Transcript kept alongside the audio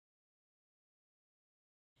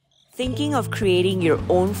Thinking of creating your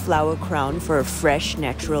own flower crown for a fresh,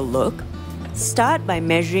 natural look? Start by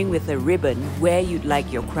measuring with a ribbon where you'd like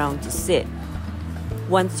your crown to sit.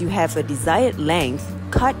 Once you have a desired length,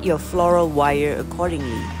 cut your floral wire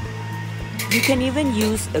accordingly. You can even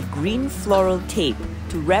use a green floral tape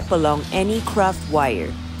to wrap along any craft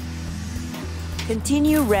wire.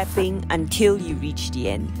 Continue wrapping until you reach the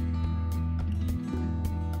end.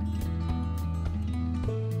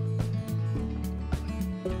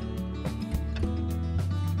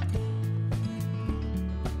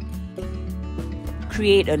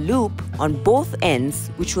 Create a loop on both ends,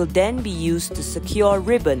 which will then be used to secure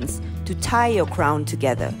ribbons to tie your crown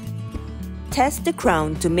together. Test the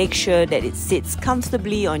crown to make sure that it sits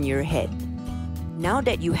comfortably on your head. Now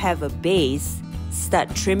that you have a base,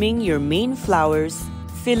 start trimming your main flowers,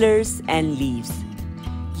 fillers, and leaves.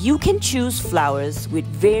 You can choose flowers with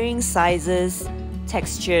varying sizes,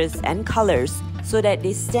 textures, and colors so that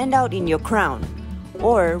they stand out in your crown,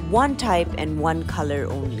 or one type and one color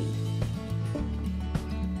only.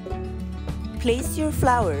 Place your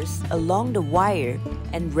flowers along the wire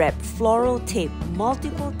and wrap floral tape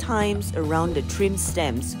multiple times around the trimmed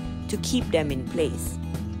stems to keep them in place.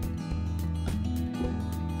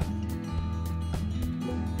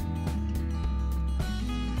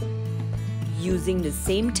 Using the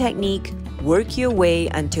same technique, work your way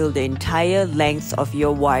until the entire length of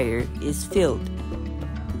your wire is filled.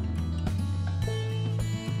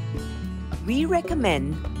 We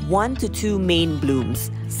recommend 1 to 2 main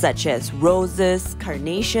blooms, such as roses,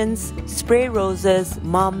 carnations, spray roses,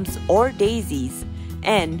 mums, or daisies,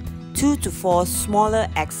 and 2 to 4 smaller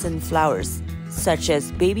accent flowers, such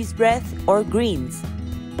as baby's breath or greens.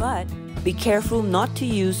 But be careful not to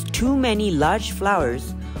use too many large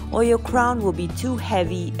flowers, or your crown will be too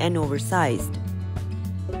heavy and oversized.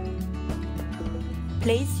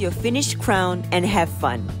 Place your finished crown and have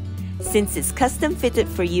fun. Since it's custom fitted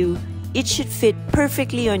for you, it should fit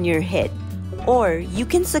perfectly on your head, or you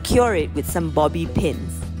can secure it with some bobby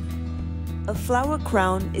pins. A flower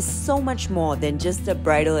crown is so much more than just a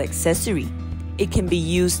bridal accessory. It can be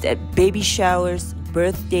used at baby showers,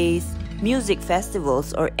 birthdays, music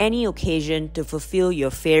festivals, or any occasion to fulfill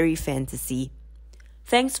your fairy fantasy.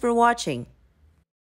 Thanks for watching.